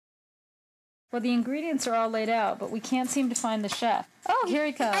Well, the ingredients are all laid out, but we can't seem to find the chef. Oh, here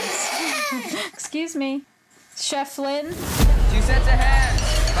he comes. Excuse me. Chef Flynn? 2 sets of hands.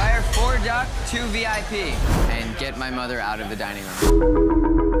 Fire 4 duck, 2 VIP. And get my mother out of the dining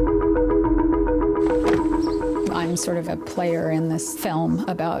room. I'm sort of a player in this film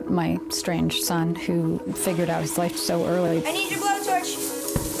about my strange son who figured out his life so early. I need your blowtorch.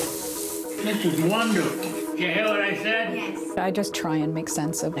 This is wonderful. Did you hear what I said? Yes. I just try and make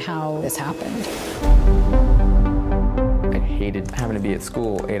sense of how this happened. I hated having to be at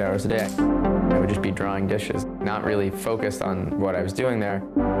school 8 hours a day. I would just be drawing dishes, not really focused on what I was doing there.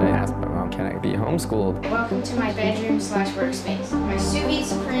 I asked my mom, can I be homeschooled? Welcome to my bedroom/workspace. My sous vide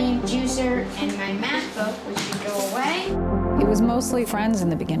supreme, juicer, and my math book, which should go away. It was mostly friends in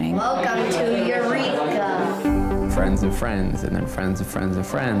the beginning. Welcome to Eureka. Friends of friends, and then friends of friends of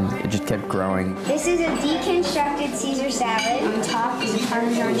friends. It just kept growing. This is a deconstructed Caesar salad. On top is a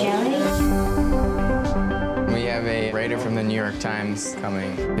Parmesan jelly. We have a writer from the New York Times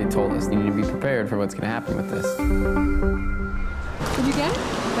coming. They told us you need to be prepared for what's going to happen with this. Did you get it?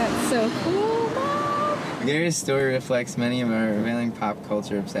 That's so cool, Mom. McGarry's story reflects many of our prevailing pop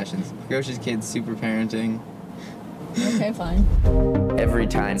culture obsessions. Precocious kids, super parenting. Okay, fine. Every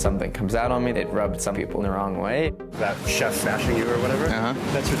time something comes out on me, it rubbed some people in the wrong way. That chef smashing you or whatever?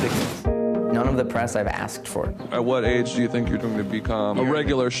 That's ridiculous. None of the press I've asked for. At what age do you think you're going to become a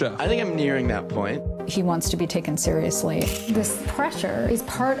regular chef? I think I'm nearing that point. He wants to be taken seriously. This pressure is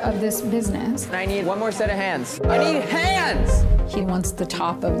part of this business. I need 1 more set of hands. I need hands! He wants the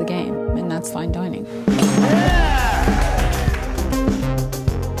top of the game, and that's fine dining.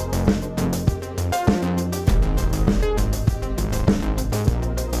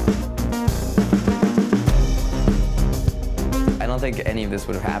 I don't think any of this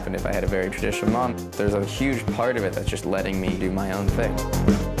would have happened if I had a very traditional mom. There's a huge part of it that's just letting me do my own thing.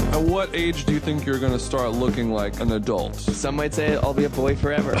 At what age do you think you're going to start looking like an adult? Some might say I'll be a boy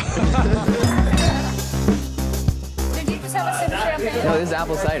forever. Did you just have a sip of champagne? No, this is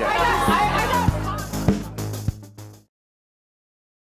apple cider.